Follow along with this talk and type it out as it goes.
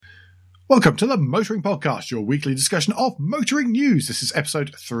Welcome to the Motoring Podcast, your weekly discussion of motoring news. This is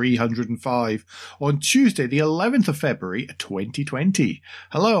episode 305 on Tuesday, the 11th of February, 2020.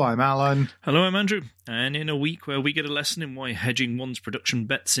 Hello, I'm Alan. Hello, I'm Andrew. And in a week where we get a lesson in why hedging one's production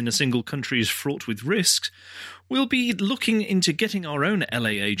bets in a single country is fraught with risks, we'll be looking into getting our own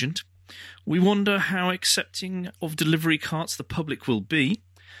LA agent. We wonder how accepting of delivery carts the public will be,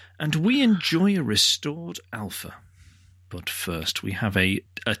 and we enjoy a restored Alpha. But first, we have a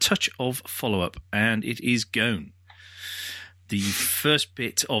touch of follow-up, and it is Ghosn. The first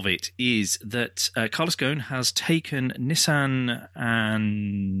bit of it is that Carlos Ghosn has taken Nissan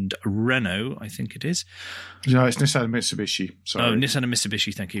and Renault, I think it is. No, it's Nissan and Mitsubishi. Sorry. Oh, Nissan and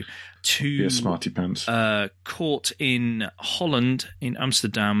Mitsubishi, thank you. To smarty pants. Court in Holland, in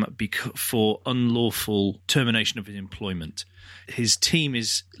Amsterdam, for unlawful termination of his employment. His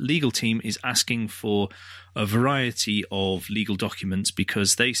legal team is asking for a variety of legal documents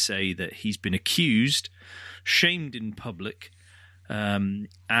because they say that he's been accused, shamed in public, and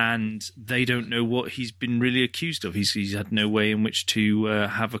they don't know what he's been really accused of. He's had no way in which to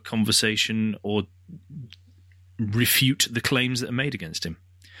have a conversation or refute the claims that are made against him.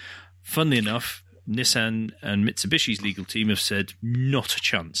 Funnily enough, Nissan and Mitsubishi's legal team have said, not a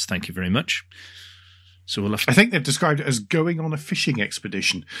chance, thank you very much. So we'll have to... I think they've described it as going on a fishing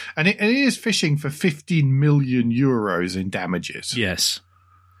expedition. And it is fishing for 15 million euros in damages. Yes.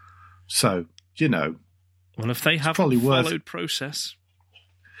 So, you know. Well, if they have followed process.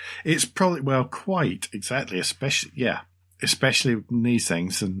 It's probably, well, quite exactly, especially in these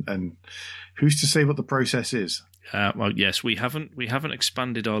things. And who's to say what the process is? Well, yes, we haven't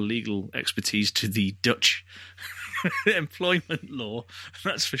expanded our legal expertise to the Dutch employment law.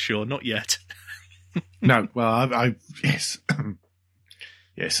 That's for sure. Not yet. No, well, yes.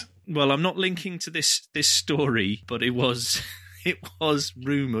 Yes. Well, I'm not linking to this story, but it was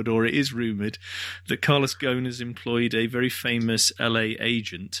rumoured, or it is rumoured, that Carlos Ghosn has employed a very famous LA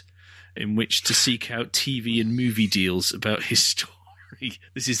agent in which to seek out TV and movie deals about his story.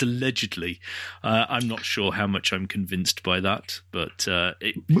 This is allegedly. I'm not sure how much I'm convinced by that, but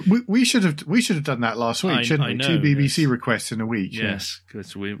we should have done that last week, shouldn't we? I know, 2 BBC requests in a week. Yes,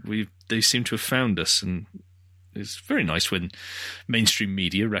 because they seem to have found us, and it's very nice when mainstream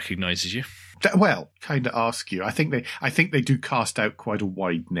media recognises you. Well, kind of ask you. I think they do cast out quite a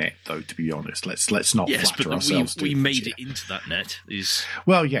wide net, though. To be honest, let's not flatter ourselves. We made it into that net.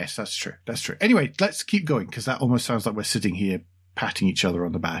 Well, yes, that's true. That's true. Anyway, let's keep going because that almost sounds like we're sitting here patting each other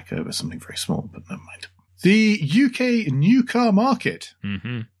on the back over something very small, but never mind. The UK new car market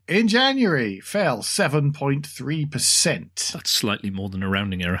in January fell 7.3%. That's slightly more than a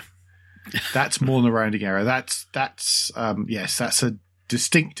rounding error. That's more than a rounding error. That's a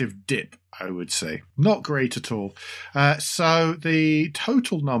distinctive dip, I would say. Not great at all. So the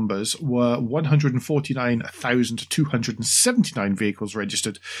total numbers were 149,279 vehicles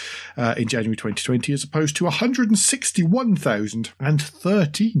registered in January 2020, as opposed to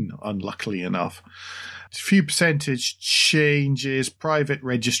 161,013, unluckily enough. A few percentage changes. Private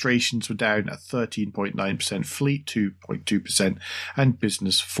registrations were down at 13.9%, fleet 2.2%, and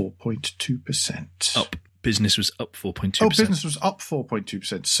business 4.2%. Up. Business was up 4.2%. Oh, business was up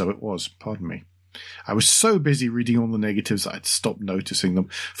 4.2%. So it was. Pardon me. I was so busy reading all the negatives that I'd stopped noticing them.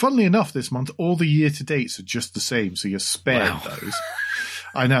 Funnily enough, this month, all the year-to-dates are just the same, so you're spared those.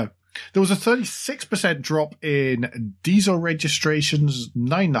 I know. There was a 36% drop in diesel registrations,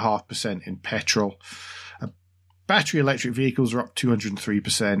 9.5% in petrol. Battery electric vehicles are up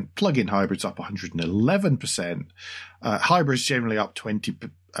 203%. Plug-in hybrids up 111%. Hybrids generally up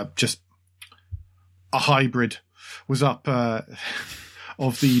 20%. Just a hybrid was up,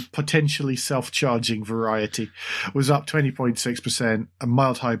 of the potentially self-charging variety, was up 20.6%. And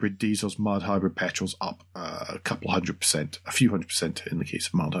mild hybrid diesels, mild hybrid petrols up a couple 100%, a few 100% in the case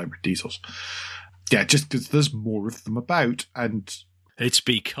of mild hybrid diesels. Yeah, just because there's more of them about, and it's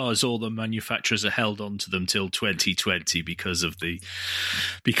because all the manufacturers are held on to them till 2020 because of the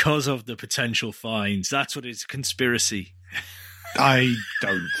potential fines. That's what it's, a conspiracy. I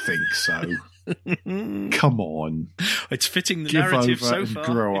don't think so. Come on. It's fitting the narrative so far.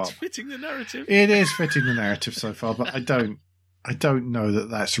 Grow up. It's fitting the narrative. It is fitting the narrative so far, but I don't know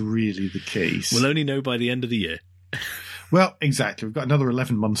that that's really the case. We'll only know by the end of the year. Well, exactly. We've got another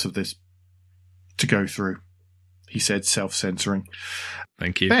 11 months of this to go through, he said, self-censoring.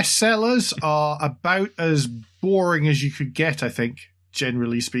 Thank you. Bestsellers are about as boring as you could get, I think,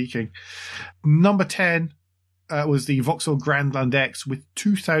 generally speaking. Number 10 was the Vauxhall Grandland X with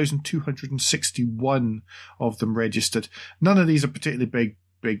 2,261 of them registered. None of these are particularly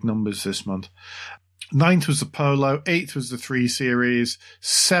big numbers this month. 9th was the Polo, 8th was the 3 Series,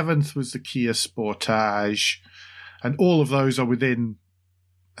 7th was the Kia Sportage, and all of those are within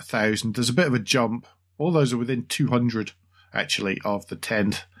 1,000. There's a bit of a jump. All those are within 200, actually, of the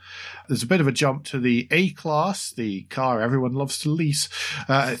 10th. There's a bit of a jump to the A-Class, the car everyone loves to lease,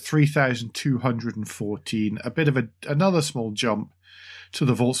 at 3,214. A bit of another small jump to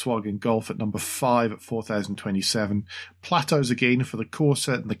the Volkswagen Golf at number 5 at 4,027. Plateaus again for the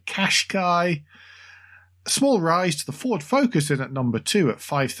Corsa and the Qashqai. A small rise to the Ford Focus in at number 2 at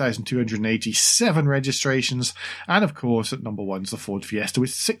 5,287 registrations. And of course, at number 1 is the Ford Fiesta with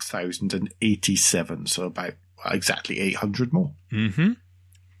 6,087. So about exactly 800 more. Mm-hmm.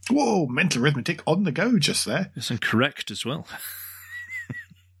 Whoa, mental arithmetic on the go just there. It's incorrect as well.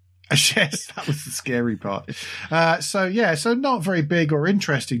 Yes, that was the scary part. So not very big or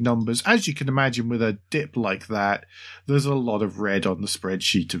interesting numbers. As you can imagine, with a dip like that, there's a lot of red on the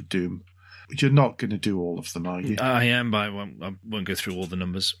spreadsheet of doom. You're not going to do all of them, are you? I am, but I won't go through all the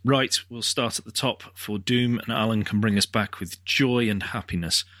numbers. Right, we'll start at the top for Doom, and Alan can bring us back with joy and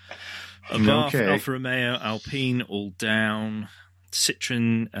happiness. Above, Okay. Alfa Romeo, Alpine, all down.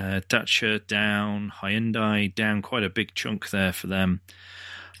 Citroen, Dacia down. Hyundai down, quite a big chunk there for them.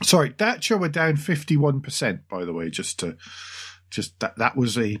 Sorry, Dacia were down 51%, by the way, that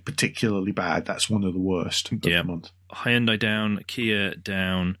was a particularly bad. That's one of the worst of the month. Hyundai down, Kia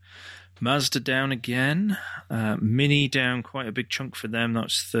down. Mazda down again. Mini down quite a big chunk for them.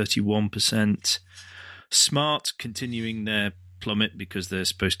 That's 31%. Smart continuing their plummet because they're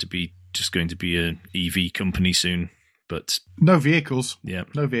supposed to be just going to be an EV company soon. But no vehicles. Yeah.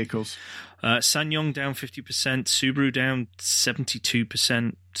 No vehicles. SsangYong down 50%. Subaru down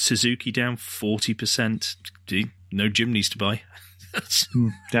 72%. Suzuki down 40%. Gee, no Jimneys to buy.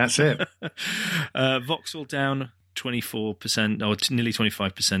 That's it. Vauxhall down 24%, or nearly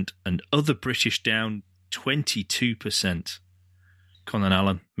 25%, and other British down 22%. Come on,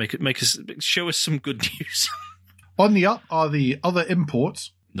 Alan, show us some good news. On the up are the other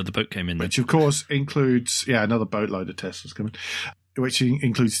imports. Another boat came in there. Which, of course, includes, another boatload of Teslas coming, which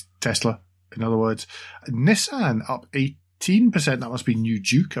includes Tesla, in other words. Nissan up 18%. That must be new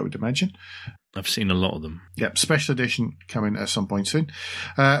Duke, I would imagine. I've seen a lot of them. Yep, special edition coming at some point soon.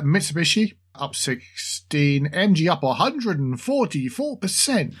 Mitsubishi up 16, MG up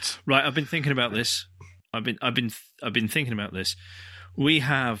 144%. Right, I've been thinking about this. I've been thinking about this. We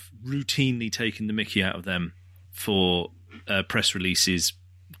have routinely taken the mickey out of them for press releases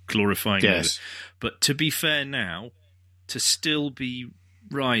glorifying them. But to be fair now, to still be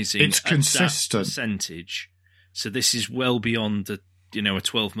rising it's consistent. That percentage, so this is well beyond a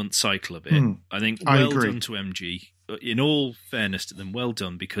 12-month cycle of it. I think well done to MG. In all fairness to them, well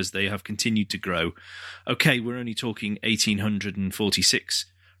done, because they have continued to grow. Okay, we're only talking 1,846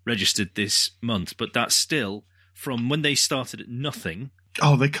 registered this month, but that's still from when they started at nothing.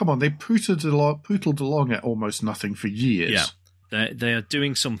 Oh, they pootled along at almost nothing for years. Yeah, they are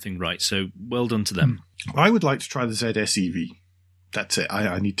doing something right, so well done to them. I would like to try the ZS EV. That's it.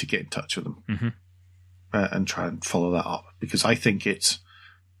 I need to get in touch with them and try and follow that up, because I think it's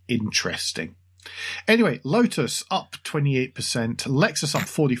interesting. Anyway, Lotus up 28%, Lexus up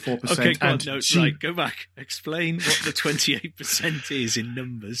 44%. Okay, go back. Explain what the 28% is in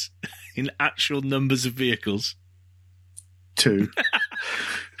numbers, in actual numbers of vehicles. 2.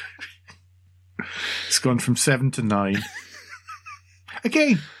 It's gone from 7 to 9.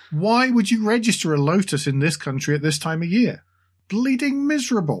 Again, why would you register a Lotus in this country at this time of year? Bleeding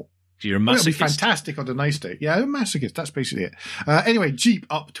miserable. You're a masochist. It'll be fantastic on a nice day. Yeah, I'm a masochist. That's basically it. Anyway, Jeep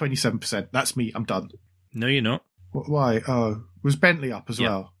up 27%. That's me. I'm done. No, you're not. Why? Oh, was Bentley up as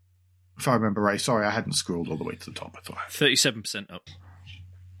well? If I remember right. Sorry, I hadn't scrolled all the way to the top. I thought 37% up.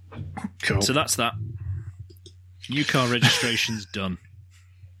 Cool. So that's that. New car registration's done.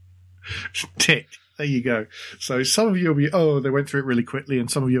 Tick. There you go. So some of you will be, they went through it really quickly,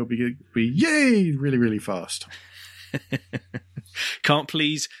 and some of you will be yay, really, really fast. Can't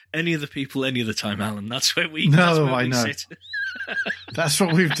please any of the people any of the time, Alan. That's where we sit. That's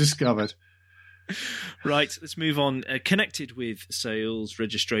what we've discovered. Right, let's move on. Connected with sales,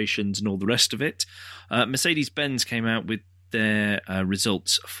 registrations, and all the rest of it, Mercedes-Benz came out with their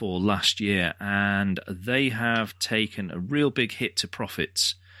results for last year, and they have taken a real big hit to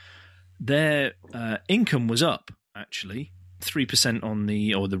profits. Their income was up, actually, 3% on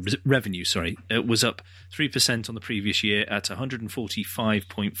the revenue, sorry. It was up 3% on the previous year at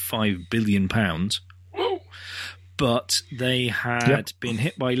 £145.5 billion. But they had been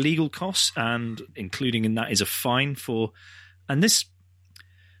hit by legal costs, and including in that is a fine for... And this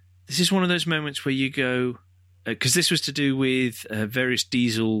is one of those moments where you go, because this was to do with various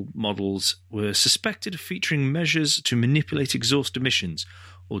diesel models were suspected of featuring measures to manipulate exhaust emissions,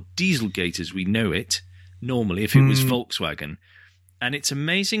 or Dieselgate as we know it, normally if it was Volkswagen. And it's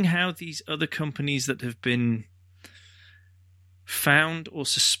amazing how these other companies that have been found or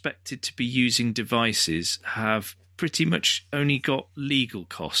suspected to be using devices have pretty much only got legal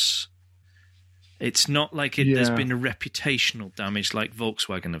costs. It's not like there's been a reputational damage like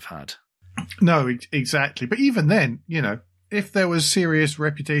Volkswagen have had. No, exactly. But even then, if there was serious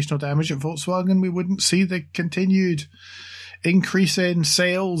reputational damage at Volkswagen, we wouldn't see the continued increase in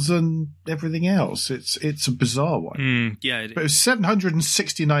sales and everything else. It's a bizarre one. But it was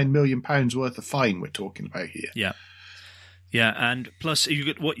 £769 million worth of fine we're talking about here. Yeah. Yeah, and plus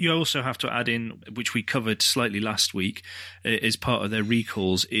what you also have to add in, which we covered slightly last week, as part of their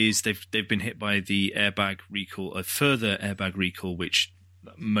recalls, is they've been hit by the airbag recall, a further airbag recall, which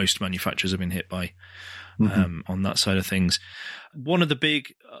most manufacturers have been hit by on that side of things. One of the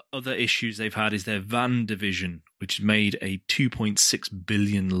big other issues they've had is their van division, which made a 2.6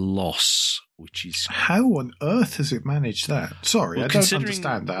 billion loss, which is... How on earth has it managed that? Sorry, I don't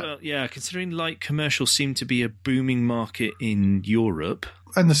understand that. Well, considering light commercial seemed to be a booming market in Europe.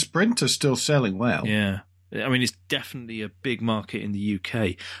 And the Sprinter's still selling well. Yeah. I mean, it's definitely a big market in the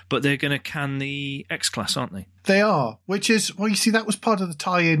UK, but they're going to can the X-Class, aren't they? They are, which is, well, you see, that was part of the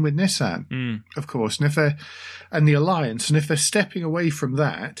tie-in with Nissan, of course, and the alliance. And if they're stepping away from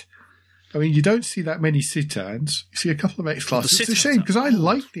that, I mean, you don't see that many Citans. You see a couple of X-Classes. It's a shame because I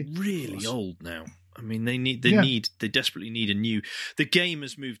liked it. Really old now. I mean, they desperately need a new. The game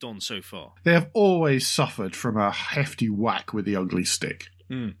has moved on so far. They have always suffered from a hefty whack with the ugly stick.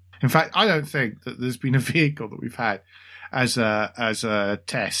 In fact, I don't think that there's been a vehicle that we've had as a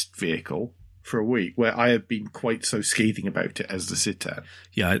test vehicle for a week where I have been quite so scathing about it as the Citan.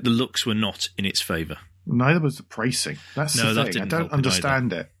 Yeah, the looks were not in its favour. Neither was the pricing. That's the thing. I don't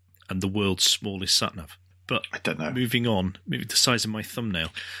understand it. And the world's smallest sat-nav. But I don't know. Moving on, maybe the size of my thumbnail.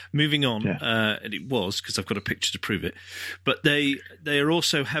 Moving on, and it was because I've got a picture to prove it. But they are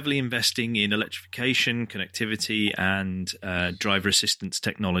also heavily investing in electrification, connectivity, and driver assistance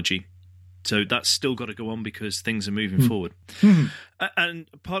technology. So that's still got to go on because things are moving forward. And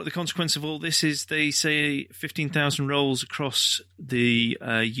part of the consequence of all this is they say 15,000 roles across the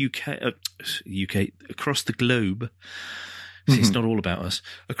UK, across the globe. It's not all about us.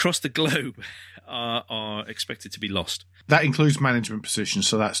 Across the globe are expected to be lost. That includes management positions,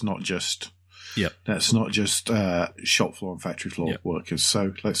 so that's not just shop floor and factory floor workers.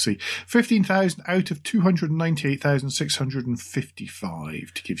 So let's see, 15,000 out of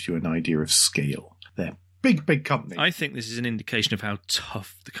 298,655 to give you an idea of scale. They're big company. I think this is an indication of how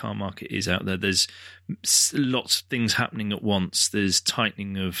tough the car market is out there. There's lots of things happening at once. There's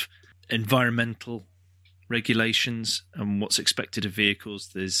tightening of environmental regulations and what's expected of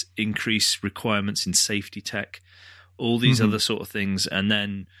vehicles. There's increased requirements in safety tech, all these other sort of things. And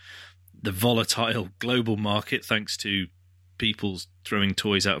then the volatile global market, thanks to people throwing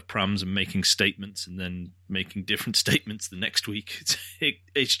toys out of prams and making statements and then making different statements the next week.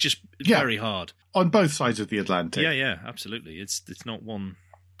 It's just very hard. On both sides of the Atlantic. Yeah, absolutely. It's not one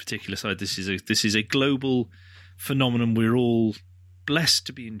particular side. This is a global phenomenon we're all blessed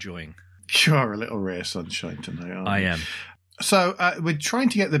to be enjoying. You're a little ray of sunshine tonight, aren't you? I am. So we're trying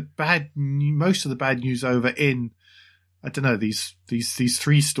to get most of the bad news over in, I don't know, these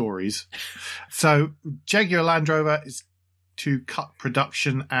three stories. So Jaguar Land Rover is to cut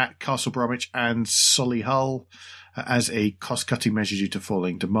production at Castle Bromwich and Solihull as a cost-cutting measure due to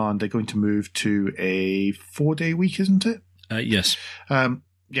falling demand. They're going to move to a 4-day week, isn't it? Yes.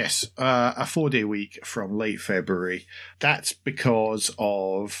 Yes, a 4-day week from late February. That's because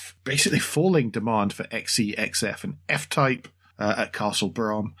of basically falling demand for XE, XF, and F-Type at Castle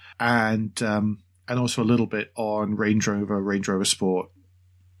Brom, and also a little bit on Range Rover Sport,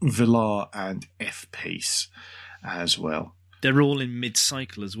 Velar, and F-Pace as well. They're all in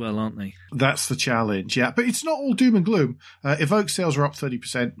mid-cycle as well, aren't they? That's the challenge, yeah. But it's not all doom and gloom. Evoque sales are up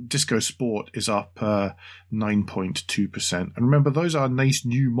 30%. Disco Sport is up 9.2%. And remember, those are nice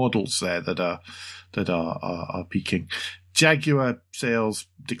new models there that are peaking. Jaguar sales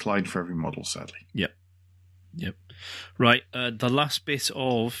declined for every model, sadly. Yep. Right. The last bit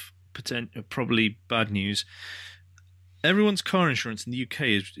of probably bad news. Everyone's car insurance in the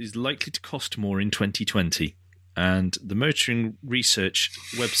UK is likely to cost more in 2020. And the Motoring Research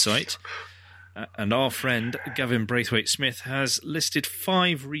website and our friend Gavin Braithwaite-Smith has listed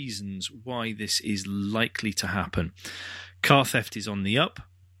 5 reasons why this is likely to happen. Car theft is on the up,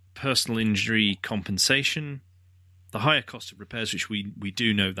 personal injury compensation, the higher cost of repairs, which we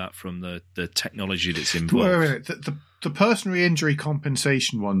do know that from the technology that's involved. Wait. The personal injury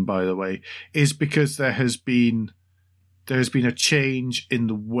compensation one, by the way, is because there has been a change in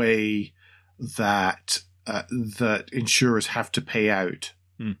the way that that insurers have to pay out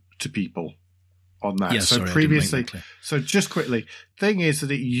to people on that. Yeah, so sorry, previously, so just quickly, thing is that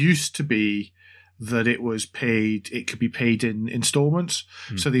it used to be that it could be paid in installments.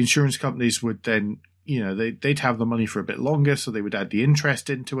 So the insurance companies would then, they'd have the money for a bit longer, so they would add the interest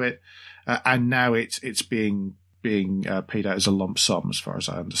into it. And now it's being paid out as a lump sum, as far as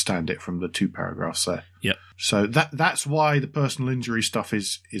I understand it from the 2 paragraphs there. Yep. So that's why the personal injury stuff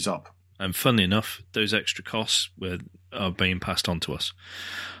is up. And funnily enough, those extra costs are being passed on to us.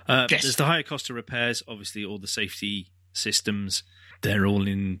 Yes. There's the higher cost of repairs. Obviously, all the safety systems, they're all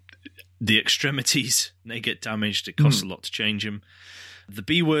in the extremities. They get damaged. It costs a lot to change them. The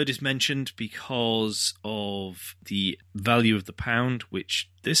B word is mentioned because of the value of the pound,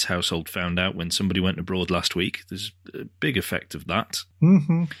 which this household found out when somebody went abroad last week. There's a big effect of that,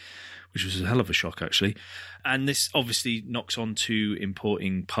 which was a hell of a shock, actually. And this obviously knocks on to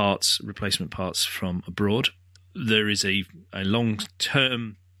importing replacement parts from abroad. There is a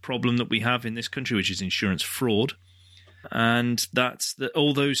long-term problem that we have in this country, which is insurance fraud. And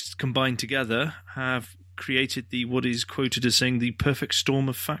all those combined together have created what is quoted as saying the perfect storm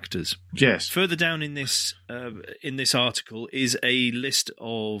of factors. Yes. Further down in this article is a list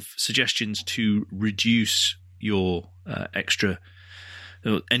of suggestions to reduce your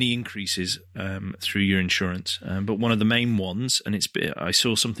any increases through your insurance. But one of the main ones, and I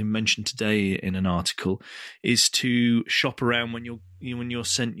saw something mentioned today in an article, is to shop around when you're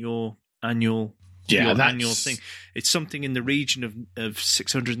sent your annual. Annual thing. It's something in the region of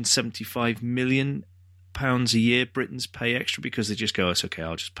 £675 million a year Britons pay extra because they just go, it's okay,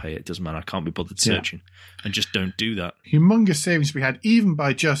 I'll just pay it. It doesn't matter. I can't be bothered searching. And just don't do that. Humongous savings we had even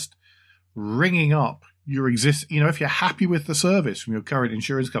by just ringing up your if you're happy with the service from your current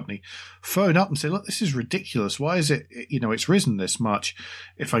insurance company, phone up and say, look, this is ridiculous. Why is it, it's risen this much?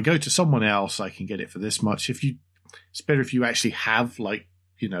 If I go to someone else, I can get it for this much. It's better if you actually have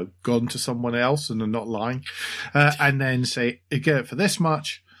gone to someone else and are not lying, and then say, I get it for this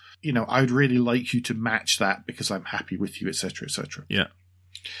much. I'd really like you to match that because I'm happy with you, etc., etc. Yeah.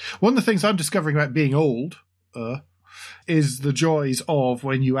 One of the things I'm discovering about being old is the joys of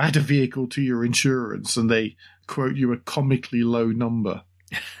when you add a vehicle to your insurance and they quote you a comically low number.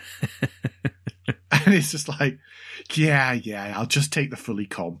 And it's just like, yeah, I'll just take the fully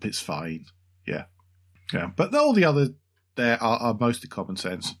comp. It's fine. Yeah. But all the other there are mostly common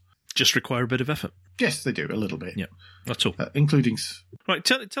sense. Just require a bit of effort. Yes, they do, a little bit. Yeah, that's all. Including... Right,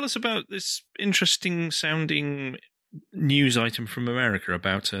 tell us about this interesting-sounding news item from America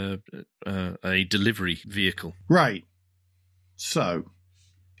about a delivery vehicle. Right. So,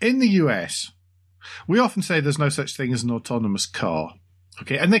 in the US, we often say there's no such thing as an autonomous car.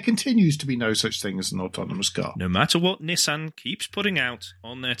 Okay, and there continues to be no such thing as an autonomous car. No matter what Nissan keeps putting out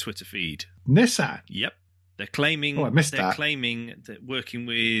on their Twitter feed. Nissan? Yep. They're claiming that working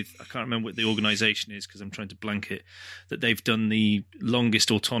with, I can't remember what the organisation is because I'm trying to blank it, that they've done the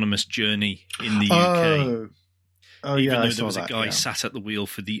longest autonomous journey in the UK. Even though there was a guy sat at the wheel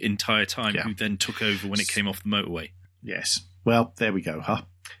for the entire time who then took over when it came off the motorway. Yes. Well, there we go, huh?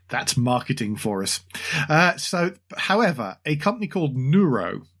 That's marketing for us. However, a company called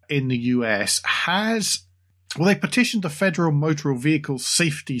Nuro in the US they petitioned the Federal Motor Vehicle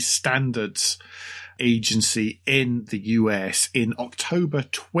Safety Standards Agency in the US in October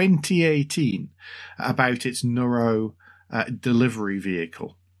 2018 about its Nuro delivery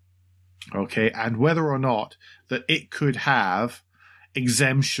vehicle. Okay, and whether or not that it could have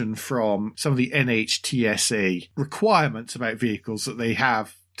exemption from some of the NHTSA requirements about vehicles that they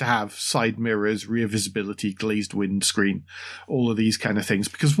have to have side mirrors, rear visibility, glazed windscreen, all of these kind of things.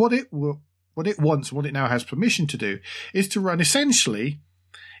 Because what it wants, what it now has permission to do, is to run essentially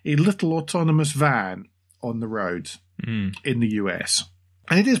a little autonomous van on the roads in the US.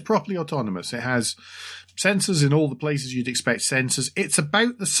 And it is properly autonomous. It has sensors in all the places you'd expect sensors. It's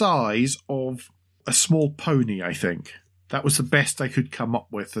about the size of a small pony, I think. That was the best I could come up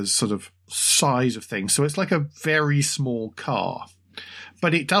with as sort of size of things. So it's like a very small car.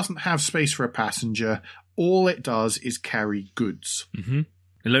 But it doesn't have space for a passenger. All it does is carry goods. Mm-hmm.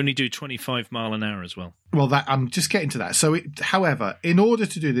 It'll only do 25 mile an hour as well. Well, I'm just getting to that. So, however, in order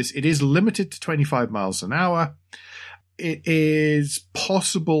to do this, it is limited to 25 miles an hour. It is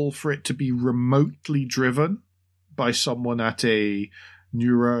possible for it to be remotely driven by someone at a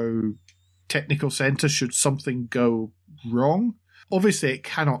neurotechnical center should something go wrong. Obviously, it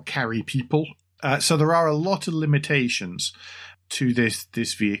cannot carry people So there are a lot of limitations to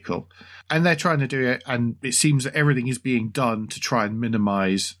this vehicle, and they're trying to do it, and it seems that everything is being done to try and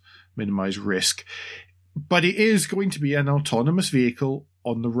minimize risk. But it is going to be an autonomous vehicle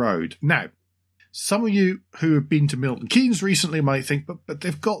on the road. Now, some of you who have been to Milton Keynes recently might think, but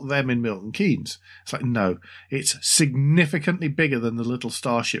they've got them in Milton Keynes. It's like, no, it's significantly bigger than the little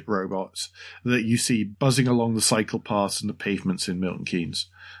Starship robots that you see buzzing along the cycle paths and the pavements in Milton Keynes.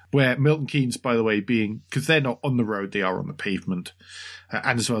 Where Milton Keynes, by the way, being, because they're not on the road, they are on the pavement.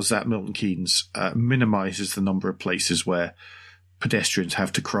 And as well as that, Milton Keynes minimises the number of places where pedestrians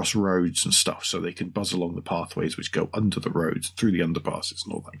have to cross roads and stuff, so they can buzz along the pathways which go under the roads, through the underpasses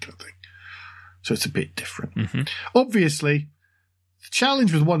and all that kind of thing. So it's a bit different. Mm-hmm. Obviously, the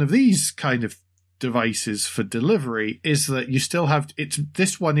challenge with one of these kind of devices for delivery is that you still have,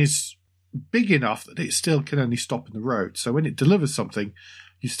 this one is big enough that it still can only stop in the road. So when it delivers something,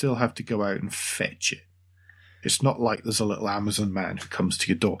 you still have to go out and fetch it. It's not like there's a little Amazon man who comes to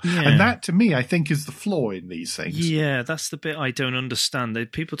your door. Yeah. And that, to me, I think is the flaw in these things. Yeah, that's the bit I don't understand.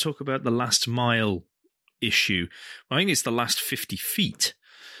 People talk about the last mile issue. I think it's the last 50 feet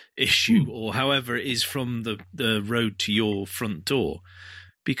issue, or however it is from the road to your front door.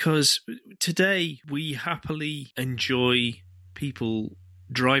 Because today we happily enjoy people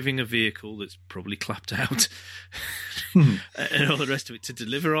driving a vehicle that's probably clapped out and all the rest of it to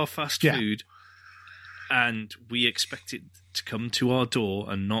deliver our fast food, and we expect it to come to our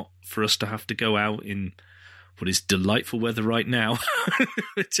door and not for us to have to go out in what is delightful weather right now,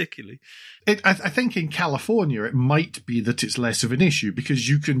 particularly. I think in California it might be that it's less of an issue because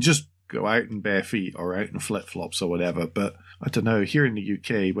you can just go out in bare feet or out in flip-flops or whatever. But I don't know, here in the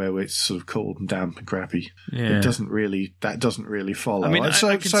UK where it's sort of cold and damp and crappy, that doesn't really follow. I mean,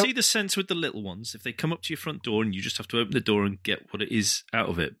 I can see the sense with the little ones. If they come up to your front door and you just have to open the door and get what it is out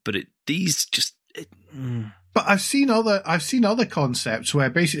of it. But these just... But I've seen other concepts where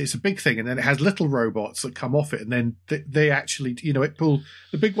basically it's a big thing and then it has little robots that come off it, and then they actually, the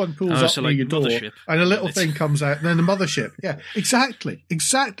big one pulls up near your door and a little thing comes out, and then the mothership. Yeah, exactly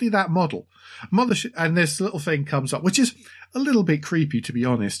that model. Mothership, and this little thing comes up, which is a little bit creepy, to be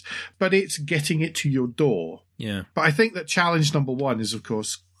honest, but it's getting it to your door. Yeah. But I think that challenge number one is, of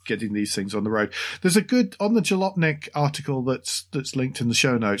course, getting these things on the road. There's a good, on the Jalopnik article that's linked in the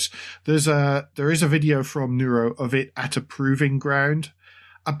show notes, there is a video from Neuro of it at a proving ground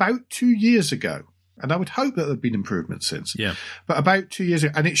about 2 years ago. And I would hope that there've been improvements since. Yeah. But about 2 years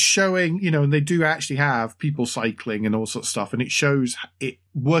ago, and it's showing, and they do actually have people cycling and all sorts of stuff, and it shows it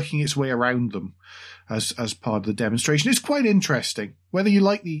working its way around them as part of the demonstration. It's quite interesting. Whether you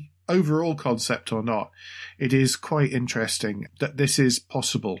like the overall concept or not, it is quite interesting that this is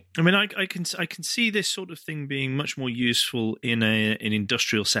possible. I mean, I can see this sort of thing being much more useful in an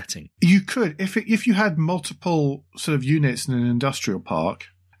industrial setting. You could, if you had multiple sort of units in an industrial park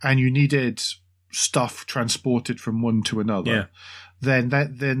and you needed stuff transported from one to another, then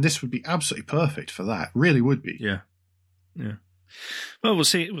this would be absolutely perfect for that. Really would be. Yeah. Well, we'll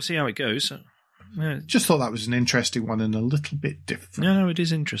see how it goes. Yeah. Just thought that was an interesting one and a little bit different. No, it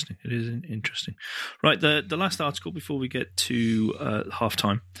is interesting. It is interesting. Right, the last article before we get to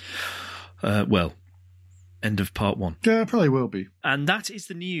halftime. End of part one. Yeah, probably will be. And that is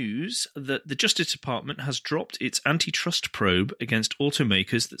the news that the Justice Department has dropped its antitrust probe against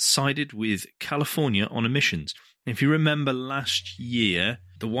automakers that sided with California on emissions. If you remember last year,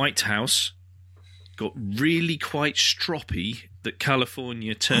 the White House got really quite stroppy that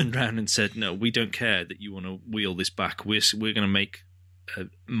California turned around and said, no, we don't care that you want to wheel this back. We're going to make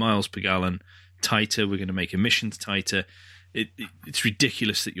miles per gallon tighter. We're going to make emissions tighter. It's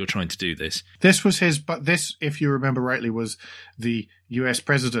ridiculous that you're trying to do this. This was this, if you remember rightly, was the US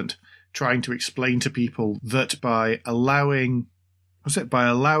president trying to explain to people that by allowing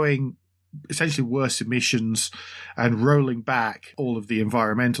essentially worse emissions and rolling back all of the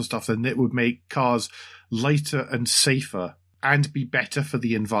environmental stuff, then it would make cars lighter and safer and be better for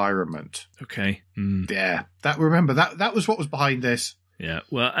the environment. Okay. Yeah. That was what was behind this. Yeah.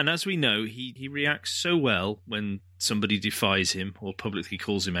 Well, and as we know, he reacts so well when somebody defies him or publicly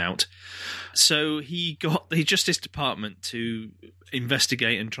calls him out. So he got the Justice Department to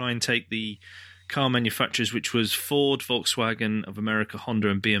investigate and try and take the car manufacturers, which was Ford, Volkswagen of America, Honda,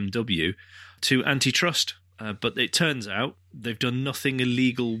 and BMW, to antitrust. But it turns out they've done nothing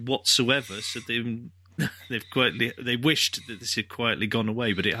illegal whatsoever. So they wished that this had quietly gone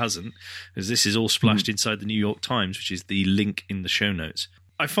away, but it hasn't, as this is all splashed inside the New York Times, which is the link in the show notes.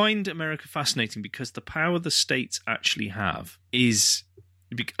 I find America fascinating because the power the states actually have is,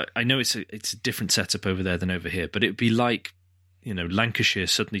 I know it's a different setup over there than over here, but it would be like Lancashire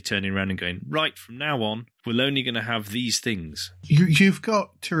suddenly turning around and going, right, from now on, we're only going to have these things. You've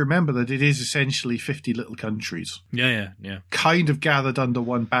got to remember that it is essentially 50 little countries. Yeah. Kind of gathered under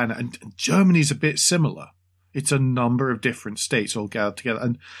one banner. And Germany's a bit similar. It's a number of different states all gathered together.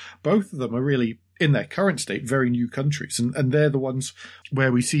 And both of them are really, in their current state, very new countries. And they're the ones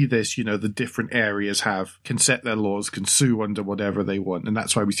where we see this, the different areas can set their laws, can sue under whatever they want. And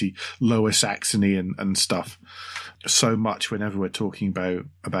that's why we see Lower Saxony and stuff so much whenever we're talking about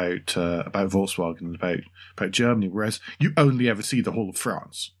Volkswagen and about Germany, whereas you only ever see the whole of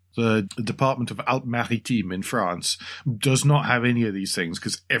France. The Department of Alpes-Maritimes in France does not have any of these things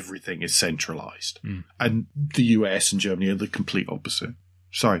because everything is centralized. And the US and Germany are the complete opposite.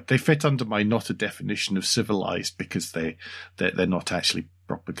 Sorry, they fit under my not a definition of civilized because they're not actually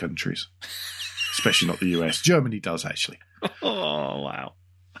proper countries, especially not the US. Germany does, actually. Oh, wow.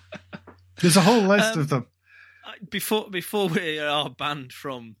 There's a whole list of them. Before we are banned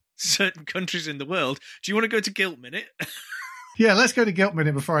from certain countries in the world, do you want to go to Guilt Minute? Yeah, let's go to Guilt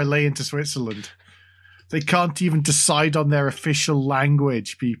Minute before I lay into Switzerland. They can't even decide on their official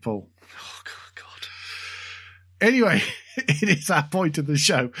language, people. Oh, God. Anyway, it is that point of the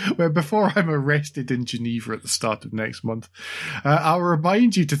show where before I'm arrested in Geneva at the start of next month, I'll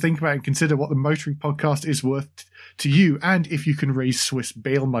remind you to think about and consider what the Motoring Podcast is worth to you and if you can raise Swiss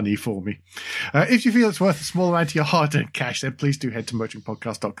bail money for me. If you feel it's worth a small amount of your hard-earned cash, then please do head to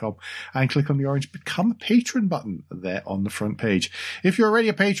motoringpodcast.com and click on the orange Become a Patron button there on the front page. If you're already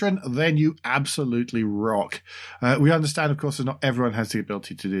a patron, then you absolutely rock. We understand, of course, that not everyone has the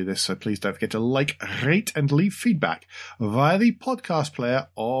ability to do this, so please don't forget to like, rate, and leave feedback via the podcast player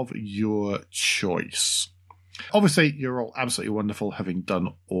of your choice. Obviously, you're all absolutely wonderful having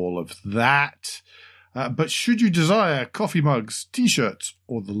done all of that. But should you desire coffee mugs, t-shirts,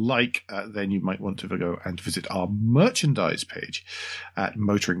 or the like, then you might want to go and visit our merchandise page at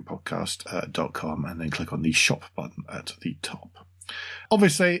motoringpodcast.com and then click on the shop button at the top.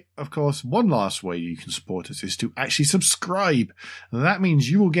 Obviously, of course, one last way you can support us is to actually subscribe. That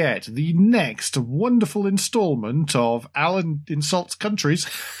means you will get the next wonderful installment of Alan Insults Countries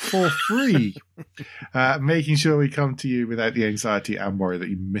for free, making sure we come to you without the anxiety and worry that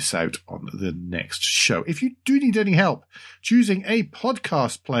you miss out on the next show. If you do need any help choosing a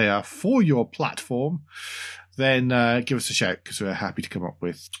podcast player for your platform, then give us a shout because we're happy to come up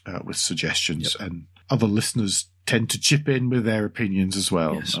with suggestions. Yep. And other listeners tend to chip in with their opinions as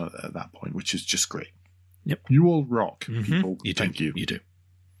well. Yes. At that point, which is just great. Yep. You all rock, people. Thank you. You do.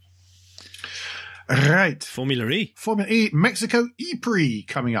 Right. Formula E Mexico E-Prix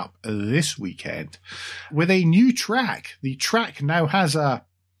coming up this weekend with a new track. The track now has an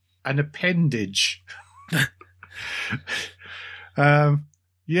appendage.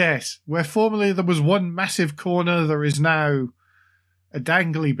 Yes, where formerly there was one massive corner, there is now a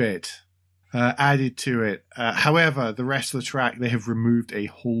dangly bit added to it. However, the rest of the track, they have removed a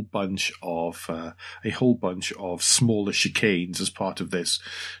whole bunch of smaller chicanes as part of this.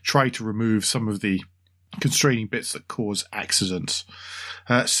 Try to remove some of the constraining bits that cause accidents.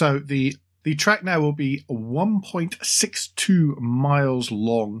 So the track now will be 1.62 miles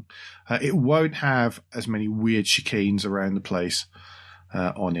long. It won't have as many weird chicanes around the place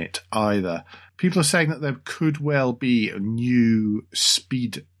on it either. People are saying that there could well be new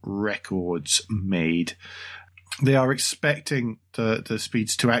speed records made. They are expecting the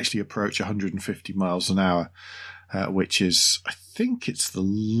speeds to actually approach 150 miles an hour, which is, I think it's the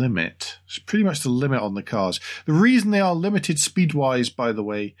limit. It's pretty much the limit on the cars. The reason they are limited speed-wise, by the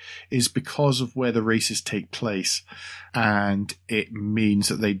way, is because of where the races take place. And it means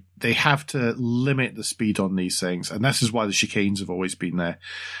that they have to limit the speed on these things. And this is why the chicanes have always been there.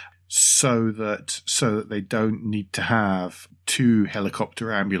 So that they don't need to have 2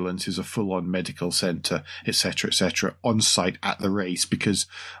 helicopter ambulances, a full-on medical centre, etc., on site at the race, because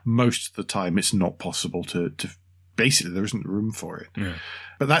most of the time it's not possible to basically there isn't room for it. Yeah.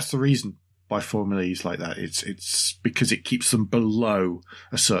 But that's the reason why Formula E is like that. It's because it keeps them below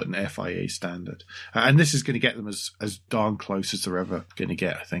a certain FIA standard, and this is going to get them as darn close as they're ever going to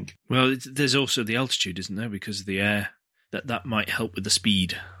get, I think. Well, there's also the altitude, isn't there? Because of the air, that might help with the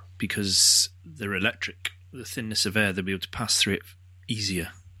speed. Because they're electric, the thinness of air, they'll be able to pass through it easier.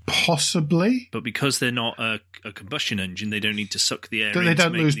 Possibly. But because they're not a combustion engine, they don't need to suck the air in. They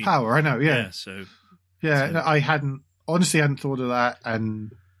don't lose power, I know, yeah. No, I hadn't thought of that,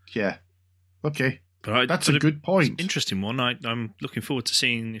 and yeah. Okay. That's a good point. Interesting one. I'm looking forward to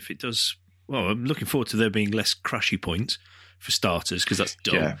seeing if it does. Well, I'm looking forward to there being less crashy points for starters, because that's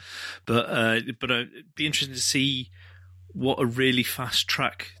dull. Yeah. But it'd be interesting to see what a really fast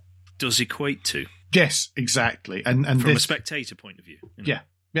track does equate to. Yes, exactly. And from a spectator point of view. Yeah,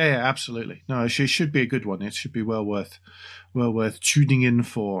 absolutely. No, it should be a good one. It should be well worth tuning in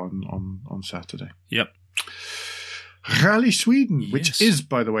for on Saturday. Yep. Rally Sweden, which is,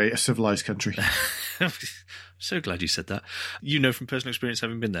 by the way, a civilized country. I'm so glad you said that. You know from personal experience,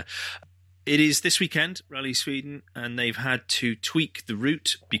 having been there. It is this weekend, Rally Sweden, and they've had to tweak the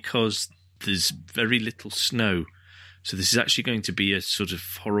route because there's very little snow. So this is actually going to be a sort of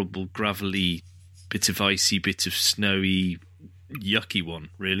horrible, gravelly, bit of icy, bit of snowy, yucky one,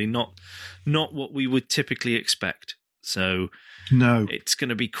 really. Not what we would typically expect. So no, it's going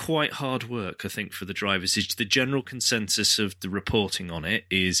to be quite hard work, I think, for the drivers. The general consensus of the reporting on it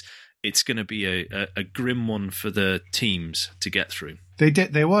is it's going to be a grim one for the teams to get through.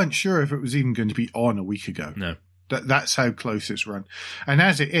 They weren't sure if it was even going to be on a week ago. No. That's how close it's run. And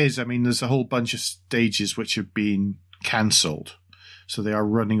as it is, I mean, there's a whole bunch of stages which have been cancelled. So they are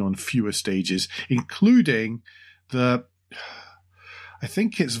running on fewer stages, including I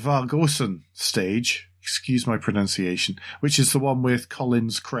think it's Vargosen stage, excuse my pronunciation, which is the one with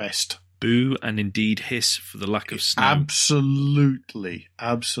Collins Crest. Boo and indeed hiss for the lack of snow. Absolutely.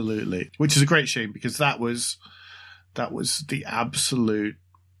 Which is a great shame because that was the absolute,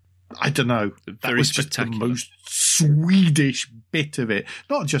 I don't know, that was just the most Swedish bit of it.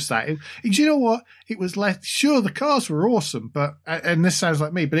 Not just that. Do you know what? It was sure, the cars were awesome, but, and this sounds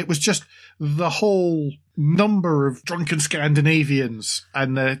like me, but it was just the whole number of drunken Scandinavians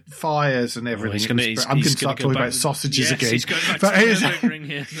and the fires and everything. I'm going to start talking about sausages again. He's going back to the Nürburgring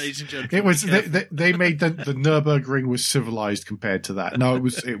here, ladies and gentlemen. It was, they made the Nürburgring was civilized compared to that. No,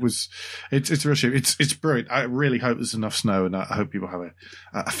 it's a real shame. It's brilliant. I really hope there's enough snow and I hope people have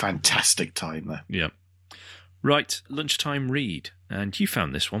a fantastic time there. Yeah. Right, lunchtime read, and you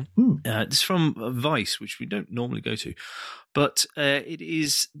found this one. This is from Vice, which we don't normally go to, but it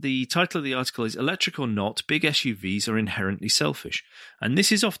is, the title of the article is "Electric or Not, Big SUVs Are Inherently Selfish," and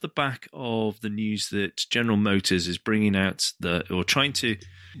this is off the back of the news that General Motors is bringing out or trying to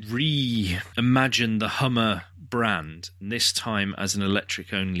reimagine the Hummer brand, and this time as an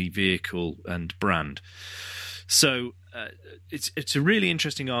electric-only vehicle and brand. So it's a really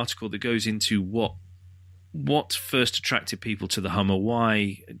interesting article that goes into what first attracted people to the Hummer,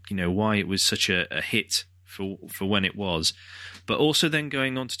 why it was such a hit for when it was, but also then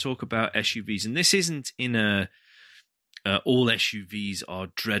going on to talk about SUVs. And this isn't in all SUVs are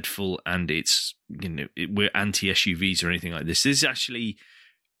dreadful and it's we're anti SUVs or anything like this. This is actually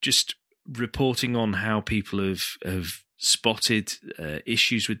just reporting on how people have spotted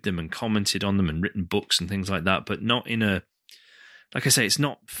issues with them and commented on them and written books and things like that, but not in a, like I say, it's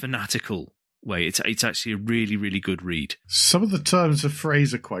not fanatical way. It's actually a really, really good read. Some of the terms of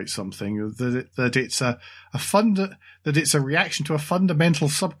phrase are quite something. That it's a reaction to a fundamental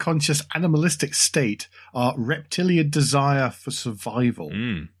subconscious animalistic state, our reptilian desire for survival.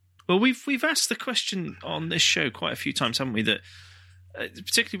 Well, we've asked the question on this show quite a few times, haven't we? That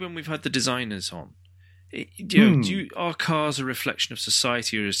particularly when we've had the designers on. Are cars a reflection of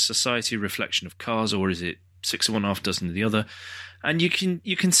society, or is society a reflection of cars, or is it 6 of one, half dozen of the other? And you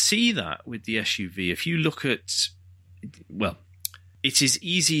can see that with the SUV. If you look at, well, it is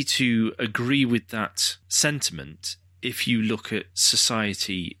easy to agree with that sentiment if you look at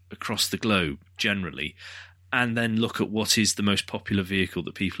society across the globe generally, and then look at what is the most popular vehicle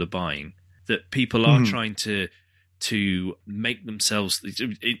that people are buying. That people are trying to make themselves,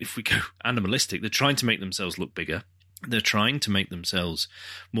 if we go animalistic, they're trying to make themselves look bigger. They're trying to make themselves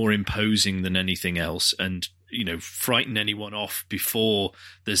more imposing than anything else, and frighten anyone off before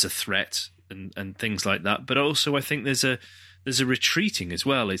there's a threat and things like that. But also, I think there's a retreating as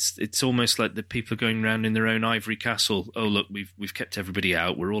well. It's almost like the people are going around in their own ivory castle. Oh, look, we've kept everybody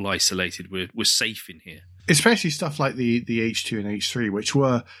out. We're all isolated. We're safe in here. Especially stuff like the H2 and H3, which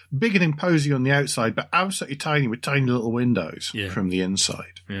were big and imposing on the outside, but absolutely tiny with tiny little windows from the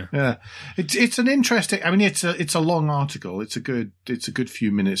inside. Yeah. It's an interesting. I mean, it's a long article. It's a good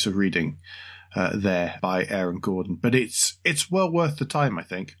few minutes of reading there by Aaron Gordon, but it's well worth the time, I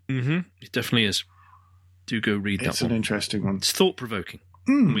think. It definitely is. Do go read that one. It's an interesting one. It's thought provoking.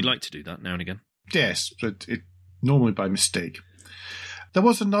 We like to do that now and again. Yes, but normally by mistake. There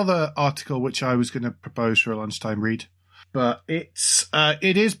was another article which I was going to propose for a lunchtime read, but it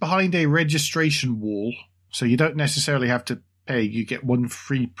is behind a registration wall, so you don't necessarily have to pay. You get one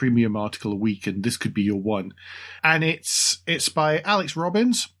free premium article a week, and this could be your one. And it's by Alex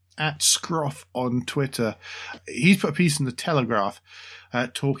Robbins at Scruff on Twitter. He's put a piece in the Telegraph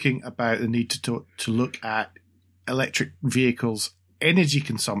talking about the need to look at electric vehicles energy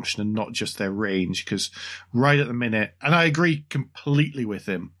consumption and not just their range, because right at the minute, and I agree completely with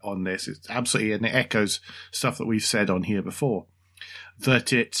him on this, it's absolutely, and it echoes stuff that we've said on here before,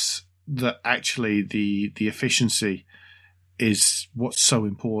 that actually the efficiency is what's so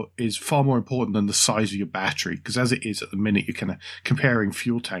important, is far more important than the size of your battery, because as it is at the minute, you're kind of comparing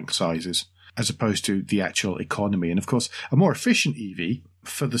fuel tank sizes as opposed to the actual economy. And of course, a more efficient EV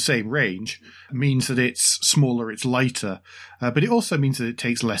for the same range means that it's smaller, it's lighter, but it also means that it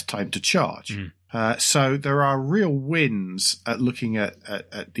takes less time to charge. So there are real wins at looking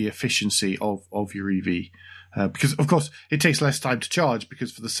at the efficiency of your EV. Because, of course, it takes less time to charge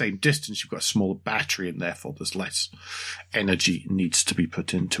because for the same distance, you've got a smaller battery and therefore there's less energy needs to be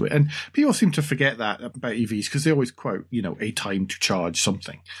put into it. And people seem to forget that about EVs because they always quote, a time to charge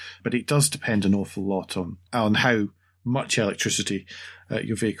something. But it does depend an awful lot on how much electricity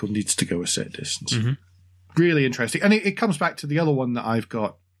your vehicle needs to go a set distance. Really interesting. And it comes back to the other one that I've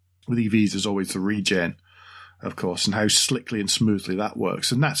got with EVs is always the regen, of course, and how slickly and smoothly that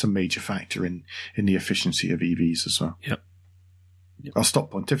works. And that's a major factor in the efficiency of EVs as well. Yep. I'll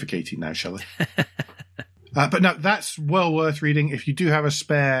stop pontificating now, shall I? But no, that's well worth reading. If you do have a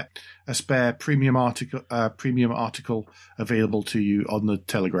spare premium article available to you on the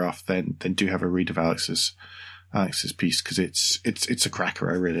Telegraph, then do have a read of Alex's piece, because it's a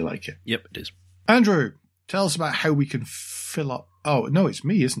cracker. I really like it. Yep, it is. Andrew, tell us about how we can fill up. Oh, no, it's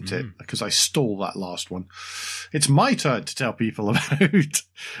me, isn't it? Because I stole that last one. It's my turn to tell people about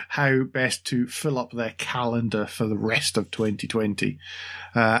how best to fill up their calendar for the rest of 2020.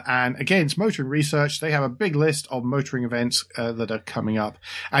 And again, it's Motoring Research. They have a big list of motoring events that are coming up,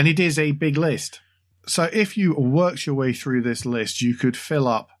 and it is a big list. So if you worked your way through this list, you could fill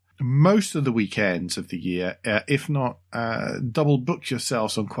up most of the weekends of the year, if not double book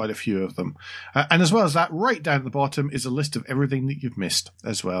yourselves on quite a few of them. And as well as that, right down at the bottom is a list of everything that you've missed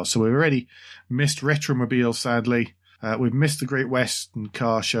as well. So we've already missed Retromobile, sadly. We've missed the Great Western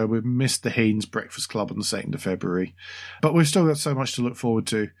Car Show. We've missed the Haynes Breakfast Club on the 2nd of February. But we've still got so much to look forward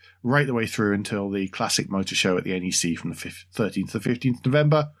to right the way through until the Classic Motor Show at the NEC from the 13th to 15th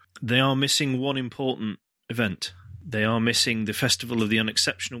November. They are missing one important event. They are missing the Festival of the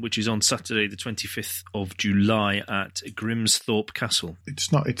Unexceptional, which is on Saturday, the 25th of July at Grimsthorpe Castle.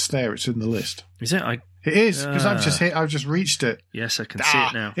 It's not. It's there. It's in the list. Is it? It is, because I've just reached it. Yes, I can see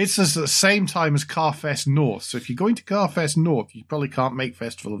it now. It's at the same time as Carfest North. So if you're going to Carfest North, you probably can't make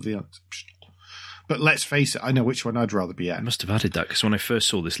Festival of the Unexceptional. But let's face it, I know which one I'd rather be at. I must have added that, because when I first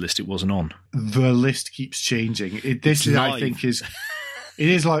saw this list, it wasn't on. The list keeps changing. I think is...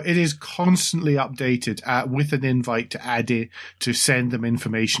 It is constantly updated with an invite to add in, to send them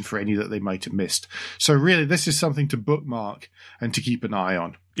information for any that they might have missed. So really, this is something to bookmark and to keep an eye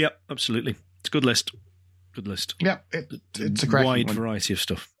on. Yep, absolutely. It's a good list. Good list. Yeah, it's a great wide variety of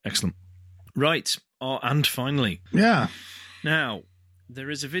stuff. Excellent. Right, and finally. Yeah. Now, there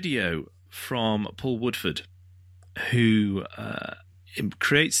is a video from Paul Woodford who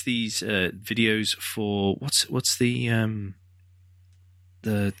creates these videos for what's the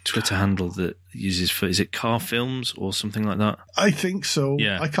Twitter handle that uses for, is it Car Films or something like that? I think so.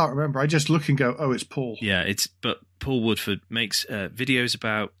 Yeah. I can't remember. I just look and go, oh, it's Paul. Yeah, but Paul Woodford makes videos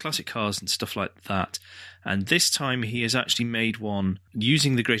about classic cars and stuff like that. And this time he has actually made one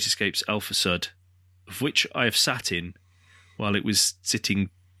using the Great Escapes Alpha Sud, of which I have sat in while it was sitting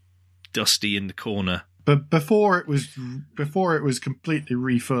dusty in the corner. But before it was completely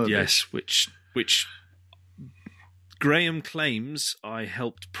refurbished. Yes, which Graham claims I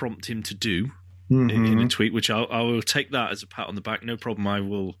helped prompt him to do in a tweet, which I will take that as a pat on the back. No problem. I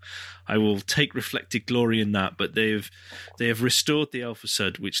will take reflected glory in that. But they have restored the Alpha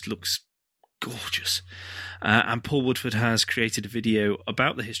Sud, which looks gorgeous. And Paul Woodford has created a video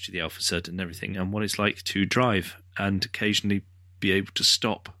about the history of the Alpha Sud and everything, and what it's like to drive and occasionally be able to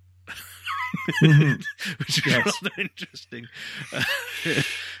stop. Which is rather interesting,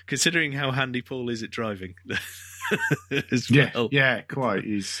 considering how handy Paul is at driving. As well. Yeah, quite.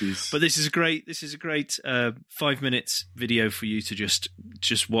 But this is a great 5 minutes video for you to just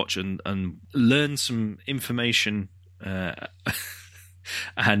watch and learn some information, and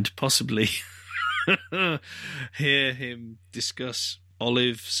possibly hear him discuss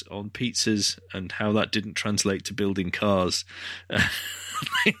olives on pizzas and how that didn't translate to building cars,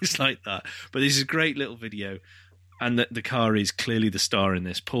 things like that. But this is a great little video. And the car is clearly the star in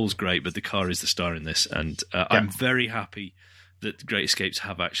this. Paul's great, but the car is the star in this. And I'm very happy that the Great Escapes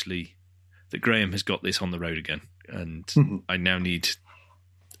that Graham has got this on the road again. And I now need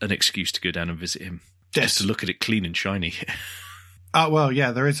an excuse to go down and visit him. Just to look at it clean and shiny. Well,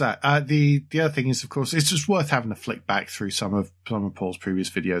 yeah, there is that. The other thing is, of course, it's just worth having a flick back through some of Paul's previous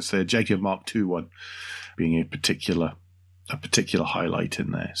videos. The Jaguar Mark II one being a particular highlight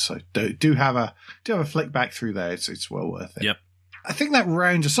in there. So do have a flick back through there. It's well worth it. Yep. I think that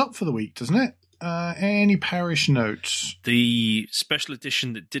rounds us up for the week, doesn't it? Any parish notes? The special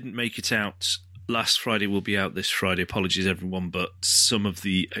edition that didn't make it out last Friday will be out this Friday. Apologies, everyone, but some of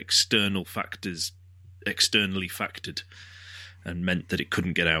the external factors externally factored and meant that it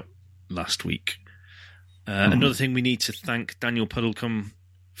couldn't get out last week. Another thing, we need to thank Daniel Puddlecombe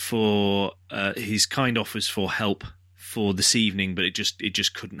for his kind offers for help for this evening, but it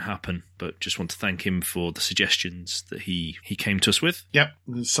just couldn't happen. But just want to thank him for the suggestions that he came to us with. Yep,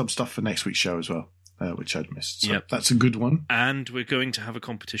 there's some stuff for next week's show as well, which I'd missed. So yep. That's a good one. And we're going to have a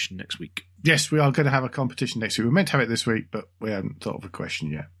competition next week. Yes, we are going to have a competition next week. We were meant to have it this week, but we haven't thought of a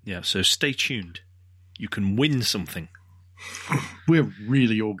question yet. Yeah, so stay tuned. You can win something. We're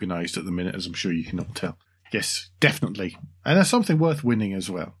really organised at the minute, as I'm sure you can all tell. Yes, definitely. And there's something worth winning as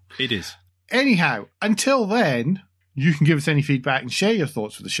well. It is. Anyhow, until then, you can give us any feedback and share your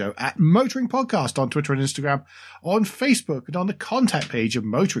thoughts with the show at Motoring Podcast on Twitter and Instagram, on Facebook, and on the contact page of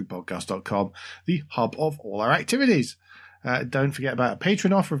motoringpodcast.com, the hub of all our activities. Don't forget about a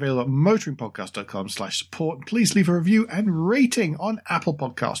Patreon offer available at motoringpodcast.com/support. And please leave a review and rating on Apple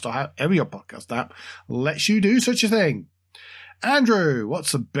Podcast or however your podcast app lets you do such a thing. Andrew,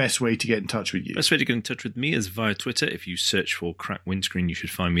 what's the best way to get in touch with you? Best way to get in touch with me is via Twitter. If you search for Crack Windscreen, you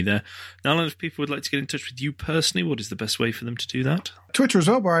should find me there. Now, if people would like to get in touch with you personally, what is the best way for them to do that? Twitter as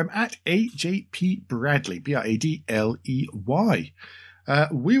well, where I'm at AJP Bradley, Bradley.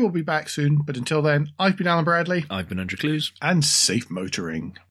 We will be back soon, but until then, I've been Alan Bradley. I've been Andrew Clues. And safe motoring.